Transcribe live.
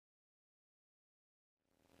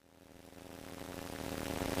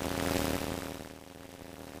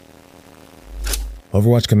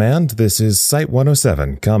Overwatch Command, this is Site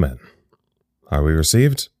 107. Come in. Are we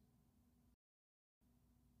received?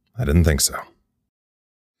 I didn't think so.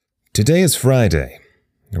 Today is Friday,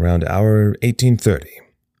 around hour 18:30.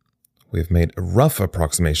 We've made rough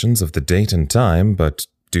approximations of the date and time, but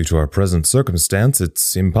due to our present circumstance,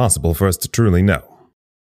 it's impossible for us to truly know.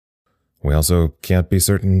 We also can't be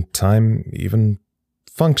certain time even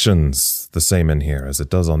functions the same in here as it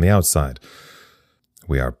does on the outside.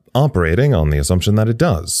 We are operating on the assumption that it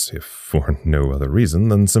does, if for no other reason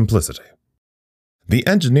than simplicity. The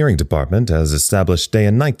engineering department has established day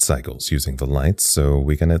and night cycles using the lights so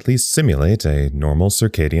we can at least simulate a normal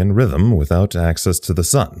circadian rhythm without access to the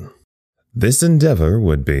sun. This endeavor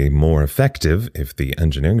would be more effective if the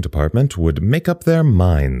engineering department would make up their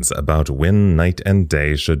minds about when night and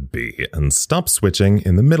day should be and stop switching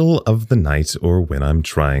in the middle of the night or when I'm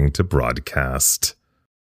trying to broadcast.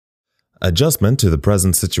 Adjustment to the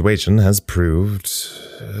present situation has proved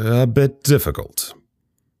a bit difficult.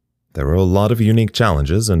 There are a lot of unique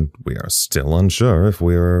challenges, and we are still unsure if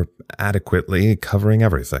we are adequately covering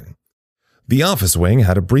everything. The office wing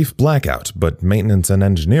had a brief blackout, but maintenance and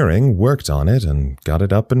engineering worked on it and got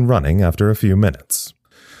it up and running after a few minutes.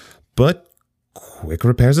 But quick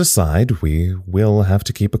repairs aside, we will have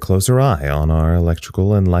to keep a closer eye on our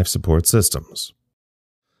electrical and life support systems.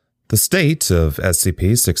 The state of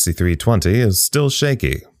SCP-6320 is still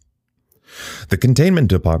shaky. The containment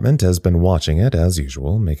department has been watching it as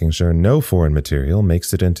usual, making sure no foreign material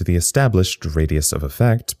makes it into the established radius of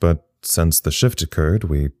effect, but since the shift occurred,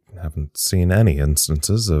 we haven't seen any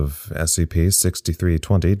instances of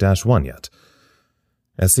SCP-6320-1 yet.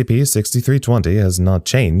 SCP-6320 has not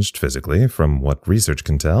changed physically from what research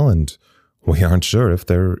can tell, and we aren't sure if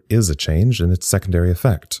there is a change in its secondary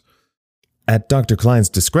effect. At Dr. Klein's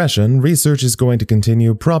discretion, research is going to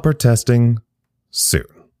continue proper testing soon.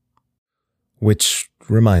 Which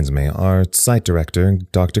reminds me, our site director,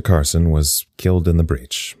 Dr. Carson, was killed in the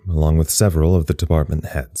breach, along with several of the department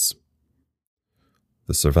heads.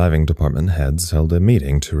 The surviving department heads held a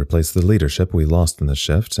meeting to replace the leadership we lost in the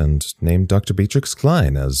shift and named Dr. Beatrix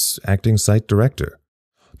Klein as acting site director.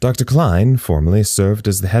 Dr. Klein formerly served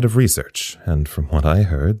as the head of research, and from what I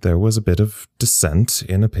heard, there was a bit of dissent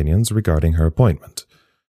in opinions regarding her appointment.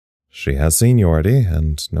 She has seniority,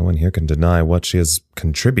 and no one here can deny what she has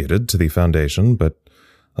contributed to the Foundation, but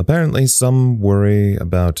apparently some worry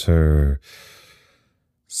about her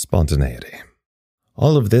spontaneity.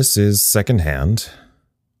 All of this is secondhand,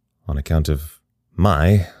 on account of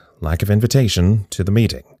my lack of invitation to the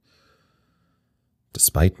meeting,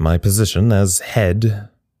 despite my position as head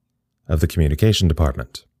of the communication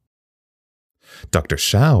department. Dr.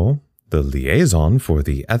 Shao, the liaison for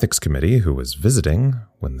the ethics committee who was visiting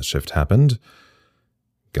when the shift happened,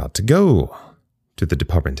 got to go to the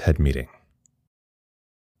department head meeting.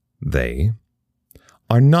 They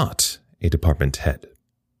are not a department head.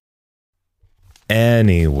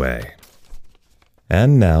 Anyway,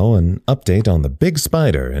 and now an update on the big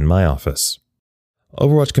spider in my office.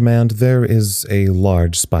 Overwatch Command, there is a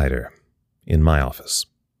large spider in my office.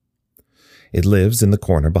 It lives in the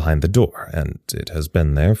corner behind the door, and it has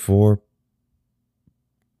been there for...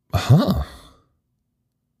 I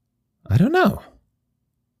don't know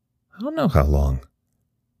how long.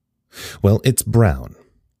 Well, it's brown.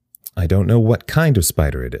 I don't know what kind of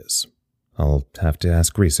spider it is. I'll have to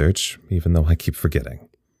ask research, even though I keep forgetting.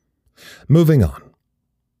 Moving on.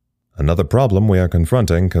 Another problem we are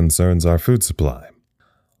confronting concerns our food supply.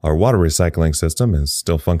 Our water recycling system is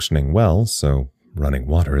still functioning well, so running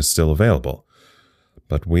water is still available.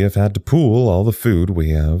 But we have had to pool all the food we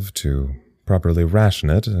have to properly ration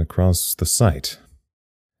it across the site.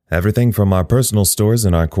 Everything from our personal stores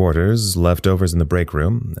in our quarters, leftovers in the break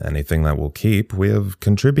room, anything that will keep, we have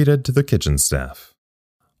contributed to the kitchen staff.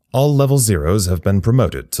 All level 0s have been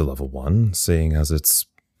promoted to level 1, seeing as it's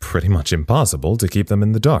pretty much impossible to keep them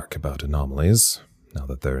in the dark about anomalies, now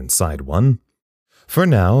that they're inside one. For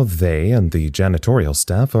now, they and the janitorial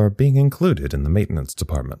staff are being included in the maintenance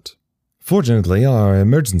department. Fortunately, our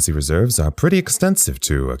emergency reserves are pretty extensive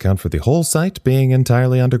to account for the whole site being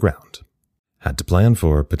entirely underground. Had to plan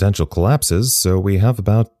for potential collapses, so we have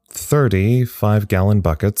about 30 5-gallon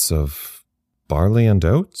buckets of barley and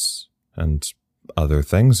oats and other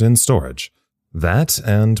things in storage. That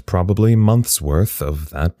and probably months' worth of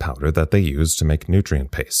that powder that they use to make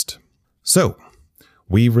nutrient paste. So,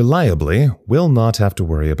 we reliably will not have to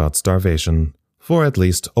worry about starvation for at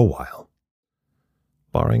least a while,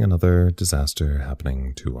 barring another disaster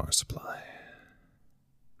happening to our supply.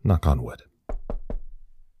 Knock on wood.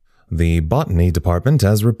 The botany department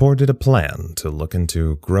has reported a plan to look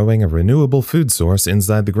into growing a renewable food source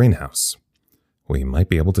inside the greenhouse. We might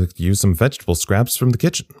be able to use some vegetable scraps from the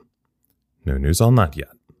kitchen. No news on that yet.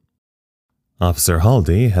 Officer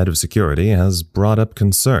Haldy, head of security, has brought up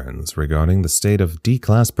concerns regarding the state of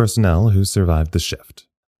D-class personnel who survived the shift.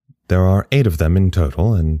 There are 8 of them in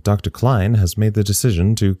total, and Dr. Klein has made the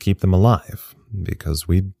decision to keep them alive, because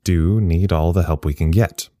we do need all the help we can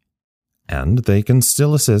get. And they can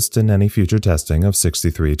still assist in any future testing of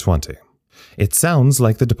 6320. It sounds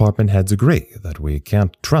like the department heads agree that we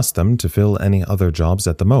can't trust them to fill any other jobs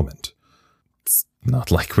at the moment. It's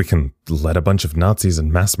not like we can let a bunch of Nazis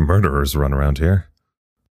and mass murderers run around here.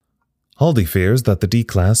 Haldy fears that the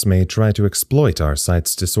D-class may try to exploit our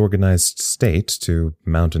site's disorganized state to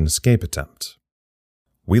mount an escape attempt.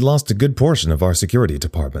 We lost a good portion of our security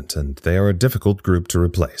department, and they are a difficult group to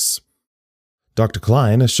replace. Dr.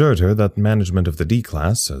 Klein assured her that management of the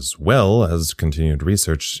D-class, as well as continued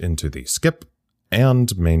research into the SCIP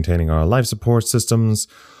and maintaining our life support systems,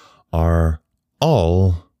 are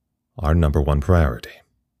all our #1 priority.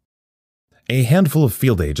 A handful of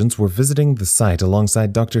field agents were visiting the site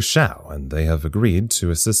alongside Dr. Shao, and they have agreed to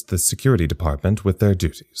assist the security department with their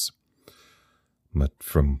duties. But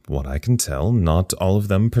from what I can tell, not all of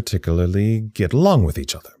them particularly get along with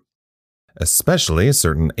each other. Especially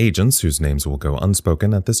certain agents whose names will go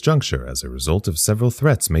unspoken at this juncture as a result of several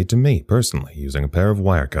threats made to me personally using a pair of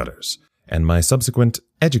wire cutters, and my subsequent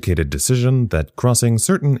educated decision that crossing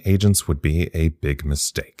certain agents would be a big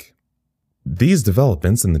mistake. These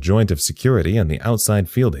developments in the joint of security and the outside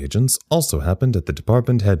field agents also happened at the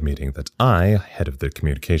department head meeting that I, head of the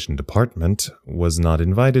communication department, was not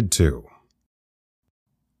invited to.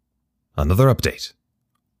 Another update.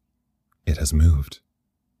 It has moved.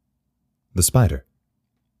 The spider.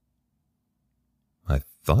 I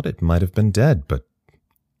thought it might have been dead, but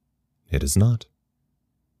it is not.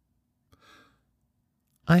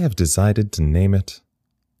 I have decided to name it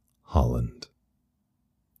Holland.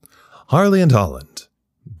 Harley and Holland,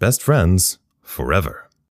 best friends forever.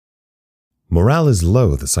 Morale is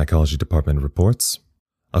low, the psychology department reports.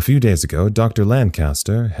 A few days ago, Dr.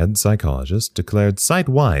 Lancaster, head psychologist, declared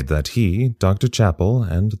site-wide that he, Dr. Chappell,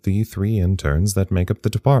 and the 3 interns that make up the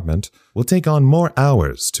department will take on more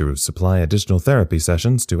hours to supply additional therapy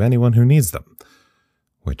sessions to anyone who needs them,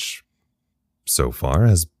 which, so far,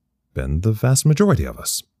 has been the vast majority of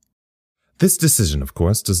us. This decision, of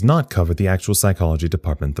course, does not cover the actual psychology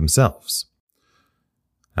department themselves.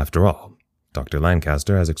 After all, Dr.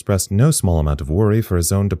 Lancaster has expressed no small amount of worry for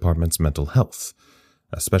his own department's mental health,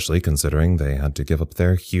 especially considering they had to give up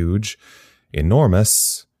their huge,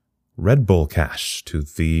 enormous Red Bull cash to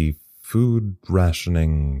the food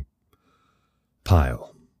rationing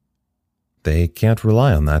pile. They can't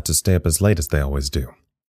rely on that to stay up as late as they always do.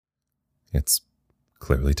 It's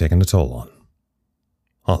clearly taken a toll on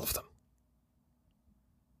all of them.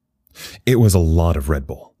 It was a lot of Red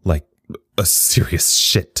Bull, like a serious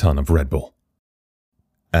shit ton of Red Bull.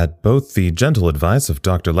 At both the gentle advice of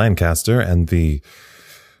Dr. Lancaster and the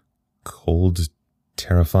cold,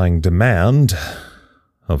 terrifying demand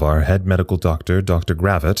of our head medical doctor, Dr.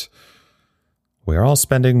 Gravitt, we are all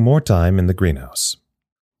spending more time in the greenhouse.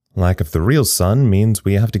 Lack of the real sun means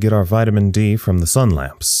we have to get our vitamin D from the sun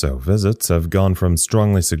lamps, so visits have gone from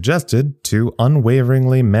strongly suggested to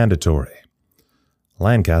unwaveringly mandatory.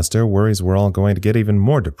 Lancaster worries we're all going to get even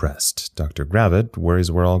more depressed. Dr. Gravitt worries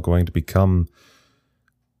we're all going to become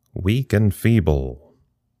weak and feeble.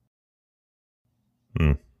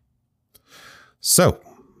 So,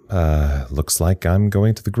 looks like I'm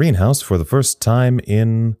going to the greenhouse for the first time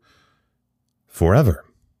in forever.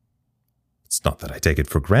 It's not that I take it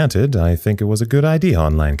for granted. I think it was a good idea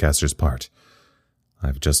on Lancaster's part.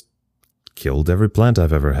 I've just killed every plant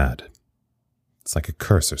I've ever had. It's like a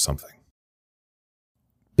curse or something.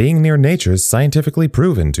 Being near nature is scientifically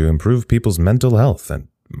proven to improve people's mental health, and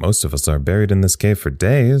most of us are buried in this cave for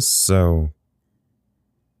days, so...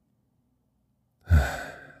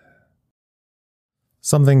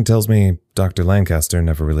 Something tells me Dr. Lancaster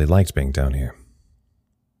never really liked being down here.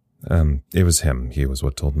 It was him, he was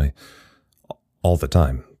what told me. All the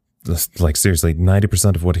time. Like seriously,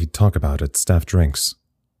 90% of what he'd talk about at staff drinks.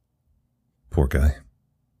 Poor guy.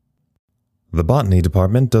 The botany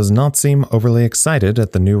department does not seem overly excited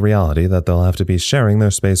at the new reality that they'll have to be sharing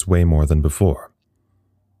their space way more than before.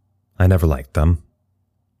 I never liked them.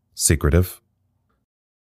 Secretive.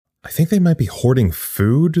 I think they might be hoarding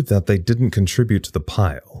food that they didn't contribute to the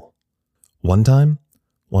pile. One time,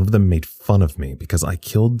 one of them made fun of me because I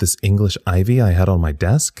killed this English ivy I had on my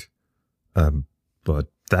desk. But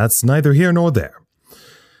that's neither here nor there.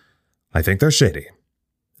 I think they're shady,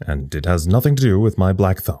 and it has nothing to do with my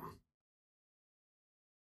black thumb.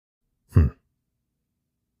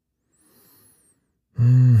 I've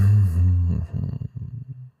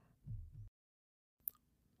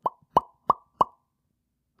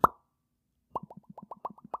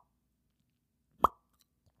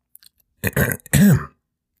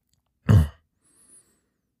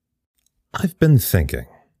been thinking.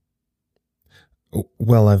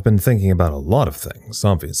 Well, I've been thinking about a lot of things,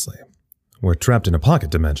 obviously. We're trapped in a pocket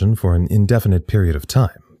dimension for an indefinite period of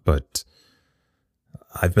time, but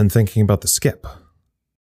I've been thinking about the skip.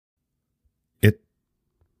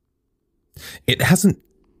 It hasn't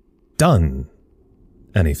done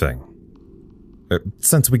anything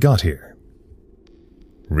since we got here.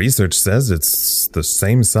 Research says it's the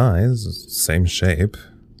same size, same shape.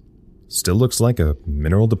 Still looks like a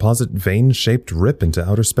mineral deposit vein-shaped rip into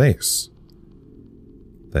outer space.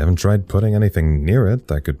 They haven't tried putting anything near it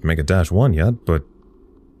that could make a -1 yet, but...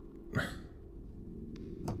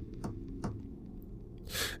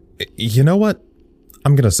 You know what?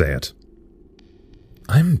 I'm gonna say it.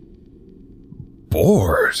 I'm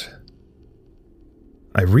bored.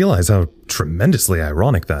 I realize how tremendously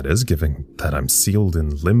ironic that is, given that I'm sealed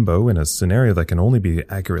in limbo in a scenario that can only be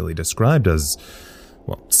accurately described as,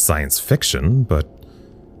 well, science fiction, but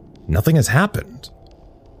nothing has happened.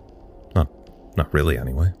 Not really,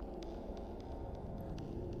 anyway.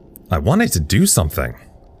 I wanted to do something.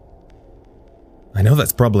 I know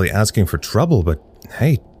that's probably asking for trouble, but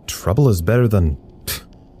hey, trouble is better than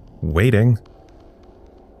waiting.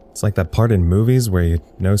 It's like that part in movies where you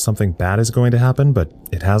know something bad is going to happen, but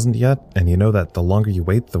it hasn't yet, and you know that the longer you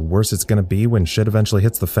wait, the worse it's going to be when shit eventually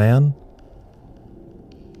hits the fan.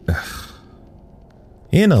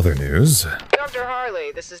 In other news... Dr.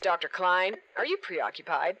 Harley, this is Dr. Klein. Are you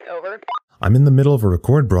preoccupied? Over. I'm in the middle of a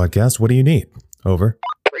record broadcast. What do you need? Over.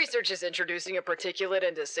 Research is introducing a particulate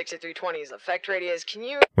into 6320's effect radius. Can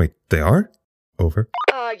you... Wait, they are? Over.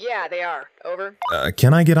 Yeah, they are. Over.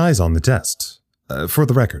 Can I get eyes on the test? For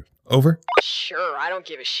the record. Over. Sure, I don't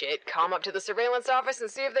give a shit. Come up to the surveillance office and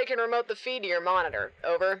see if they can remote the feed to your monitor.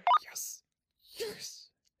 Over. Yes.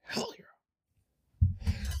 Hell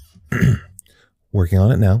yeah. Working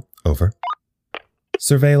on it now. Over.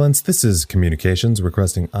 Surveillance, this is communications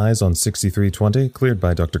requesting eyes on 6320, cleared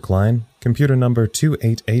by Dr. Klein. Computer number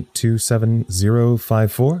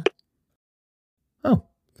 288-27054. Oh,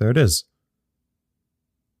 there it is.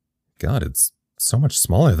 God, it's so much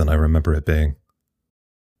smaller than I remember it being.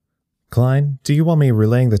 Klein, do you want me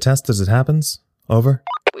relaying the test as it happens? Over.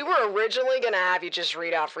 We were originally gonna have you just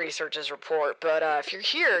read off research's report, but if you're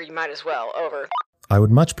here, you might as well. Over. I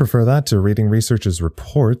would much prefer that to reading research's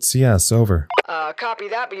reports. Yes, over. Copy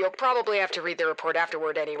that, but you'll probably have to read the report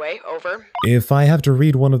afterward anyway. Over. If I have to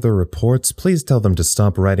read one of the reports, please tell them to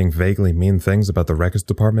stop writing vaguely mean things about the records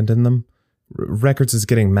department in them. Records is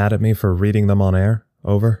getting mad at me for reading them on air.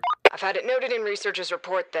 Over. I've had it noted in research's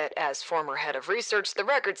report that, as former head of research, the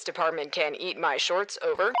records department can eat my shorts.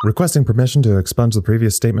 Over. Requesting permission to expunge the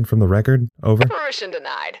previous statement from the record. Over. Permission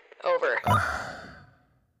denied. Over.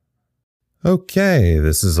 Okay,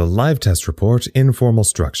 this is a live test report, informal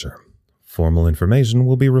structure. Formal information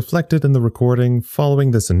will be reflected in the recording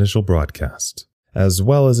following this initial broadcast, as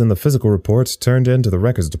well as in the physical report turned in to the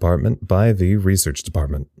records department by the research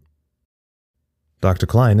department. Dr.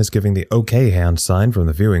 Klein is giving the OK hand sign from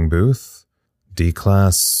the viewing booth.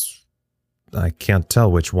 D-Class... I can't tell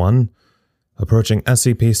which one. Approaching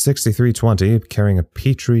SCP-6320, carrying a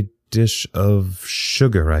petri dish of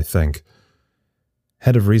sugar, I think.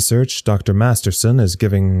 Head of Research, Dr. Masterson, is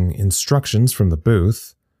giving instructions from the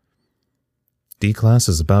booth. D-Class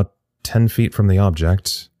is about 10 feet from the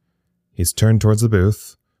object. He's turned towards the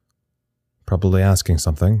booth, probably asking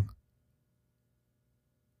something.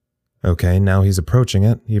 Okay, now he's approaching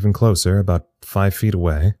it, even closer, about 5 feet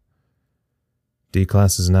away.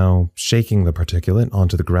 D-Class is now shaking the particulate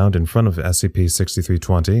onto the ground in front of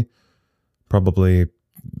SCP-6320, probably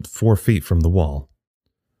 4 feet from the wall.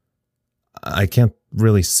 I can't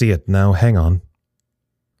really see it now. Hang on.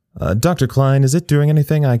 Dr. Klein, is it doing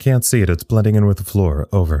anything? I can't see it. It's blending in with the floor.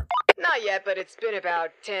 Over. Not yet, but it's been about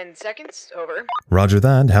 10 seconds. Over. Roger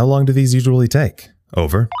that. How long do these usually take?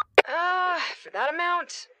 Over. For that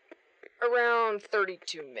amount, around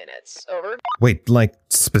 32 minutes. Over. Wait, like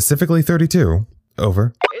specifically 32?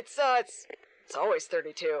 Over. It's always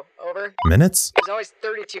 32. Over. Minutes? There's always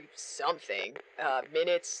 32 something.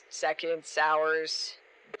 Minutes, seconds, hours...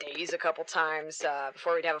 days a couple times,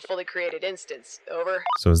 before we'd have a fully created instance. Over.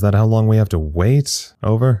 So is that how long we have to wait?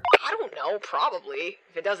 Over? I don't know, probably.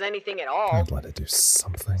 If it does anything at all. I'd let it do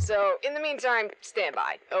something. So, in the meantime, stand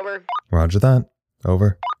by. Over. Roger that.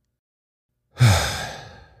 Over.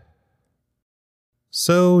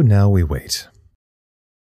 So now we wait.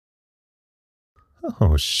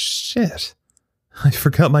 Oh, shit. I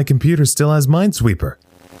forgot my computer still has Minesweeper.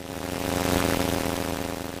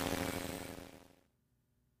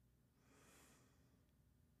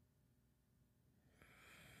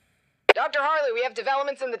 Dr. Harley, we have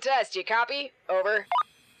developments in the test. Do you copy? Over.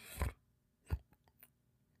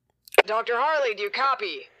 Dr. Harley, do you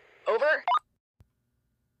copy? Over.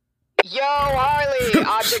 Yo, Harley!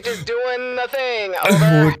 Object is doing the thing.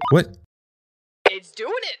 Over. What? It's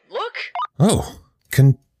doing it. Look. Oh.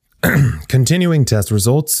 Continuing test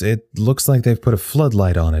results. It looks like they've put a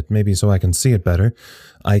floodlight on it, maybe so I can see it better.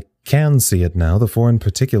 I can see it now. The foreign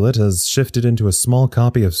particulate has shifted into a small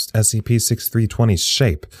copy of SCP-6320's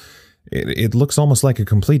shape. It looks almost like a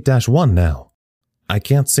complete -1 now. I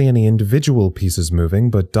can't see any individual pieces moving,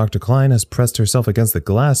 but Dr. Klein has pressed herself against the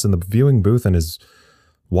glass in the viewing booth and is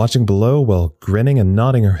watching below while grinning and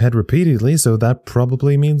nodding her head repeatedly, so that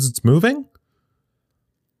probably means it's moving?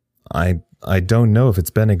 I don't know if it's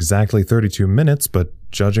been exactly 32 minutes, but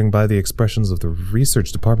judging by the expressions of the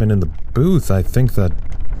research department in the booth, I think that...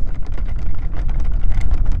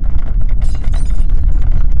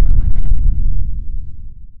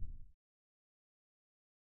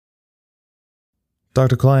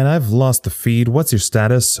 Dr. Klein, I've lost the feed. What's your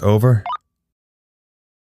status? Over.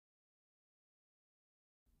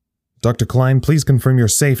 Dr. Klein, please confirm your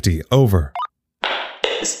safety. Over.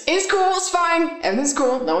 It's cool, it's fine. Everything's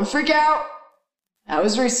cool. No one freak out. That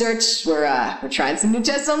was research. We're trying some new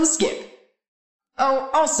tests on the skip. Oh,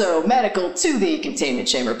 also, medical to the containment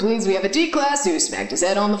chamber, please. We have a D-class who smacked his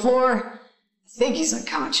head on the floor. I think he's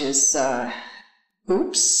unconscious.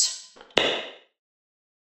 Oops.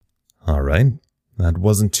 Alright. That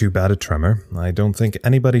wasn't too bad a tremor. I don't think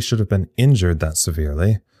anybody should have been injured that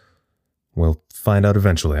severely. We'll find out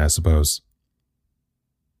eventually, I suppose.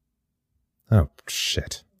 Oh,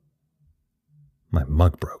 shit. My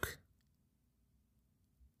mug broke.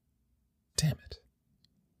 Damn it.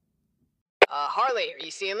 Harley, are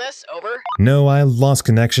you seeing this? Over. No, I lost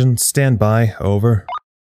connection. Stand by. Over.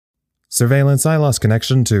 Surveillance, I lost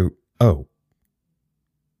connection to... Oh.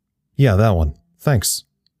 Yeah, that one. Thanks.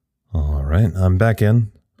 Alright, I'm back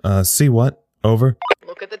in. See what? Over.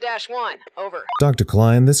 Look at the -1. Over. Dr.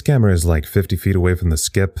 Klein, this camera is like 50 feet away from the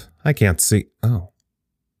skip. I can't see... Oh.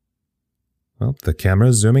 Well, the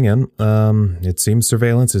camera's zooming in. It seems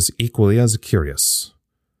surveillance is equally as curious.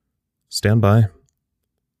 Stand by.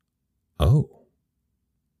 Oh.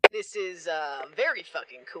 This is, very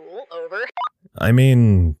fucking cool. Over. I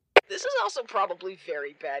mean... This is also probably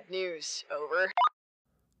very bad news. Over.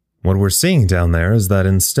 What we're seeing down there is that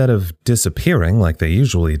instead of disappearing like they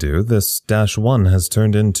usually do, this -1 has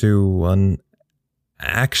turned into an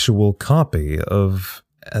actual copy of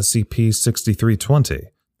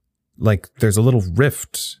SCP-6320. Like, there's a little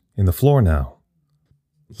rift in the floor now.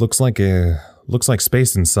 Looks like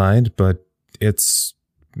space inside, but it's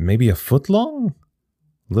maybe a foot long?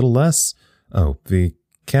 A little less? Oh, the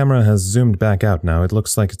camera has zoomed back out now. It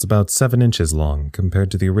looks like it's about 7 inches long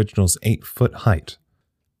compared to the original's 8-foot height.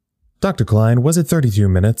 Dr. Klein, was it 32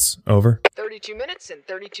 minutes? Over. 32 minutes and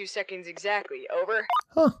 32 seconds exactly. Over.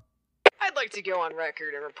 Huh. I'd like to go on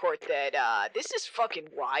record and report that, this is fucking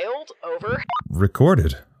wild. Over.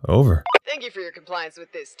 Recorded. Over. Thank you for your compliance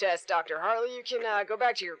with this test, Dr. Harley. You can, go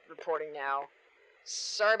back to your reporting now.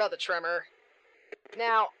 Sorry about the tremor.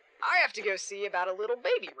 Now, I have to go see about a little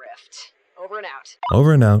baby rift. Over and out.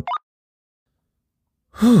 Over and out.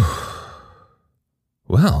 Whew.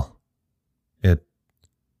 Well.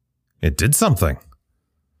 It did something.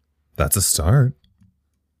 That's a start.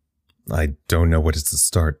 I don't know what it's the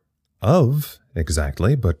start of,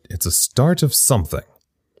 exactly, but it's a start of something.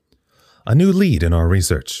 A new lead in our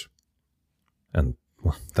research. And,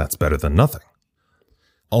 well, that's better than nothing.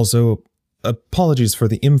 Also, apologies for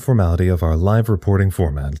the informality of our live reporting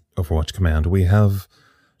format, Overwatch Command. We have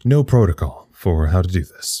no protocol for how to do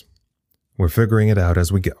this. We're figuring it out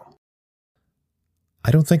as we go. I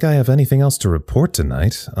don't think I have anything else to report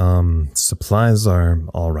tonight. Supplies are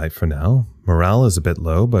alright for now. Morale is a bit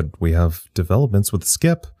low, but we have developments with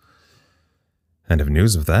Skip. And if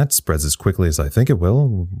news of that spreads as quickly as I think it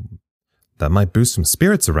will, that might boost some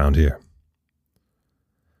spirits around here.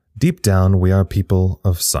 Deep down, we are people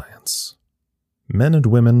of science. Men and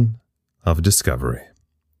women of discovery.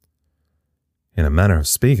 In a manner of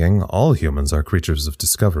speaking, all humans are creatures of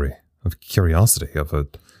discovery, of curiosity, of a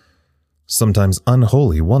sometimes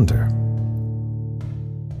unholy wonder.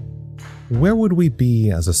 Where would we be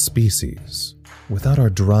as a species without our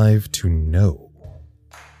drive to know?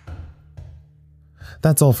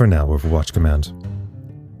 That's all for now, Overwatch Command.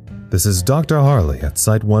 This is Dr. Harley at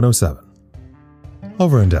Site 107.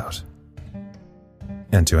 Over and out.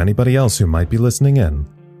 And to anybody else who might be listening in,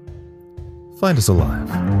 find us alive.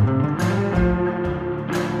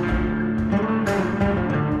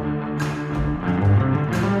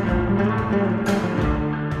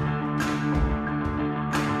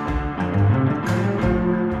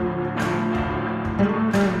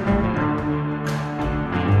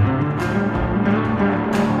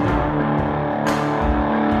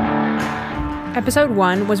 Episode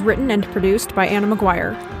 1 was written and produced by Anna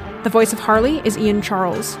Maguire. The voice of Harley is Ian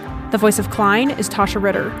Charles. The voice of Klein is Tasha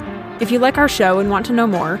Ritter. If you like our show and want to know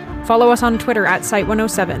more, follow us on Twitter at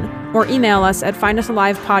Site107 or email us at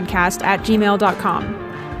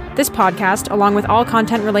findusalivepodcast@gmail.com. This podcast, along with all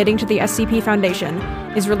content relating to the SCP Foundation,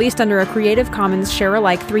 is released under a Creative Commons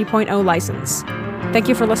Share-alike 3.0 license. Thank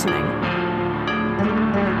you for listening.